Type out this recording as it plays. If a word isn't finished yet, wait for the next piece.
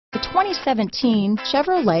2017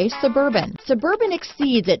 Chevrolet Suburban. Suburban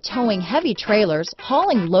exceeds at towing heavy trailers,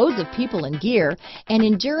 hauling loads of people and gear, and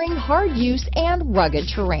enduring hard use and rugged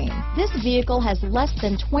terrain. This vehicle has less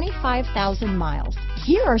than 25,000 miles.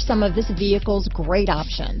 Here are some of this vehicle's great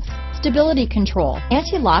options: stability control,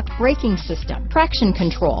 anti-lock braking system, traction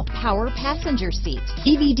control, power passenger seat,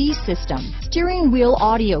 DVD system, steering wheel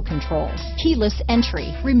audio controls, keyless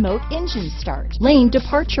entry, remote engine start, lane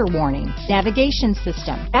departure warning, navigation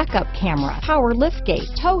system, backup camera, power liftgate,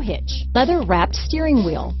 tow hitch, leather wrapped steering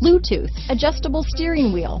wheel, Bluetooth, adjustable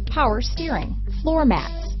steering wheel, power steering, floor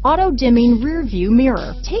mats, auto dimming rear view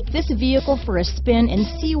mirror. Take this vehicle for a spin and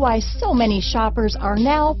see why so many shoppers are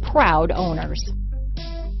now proud owners.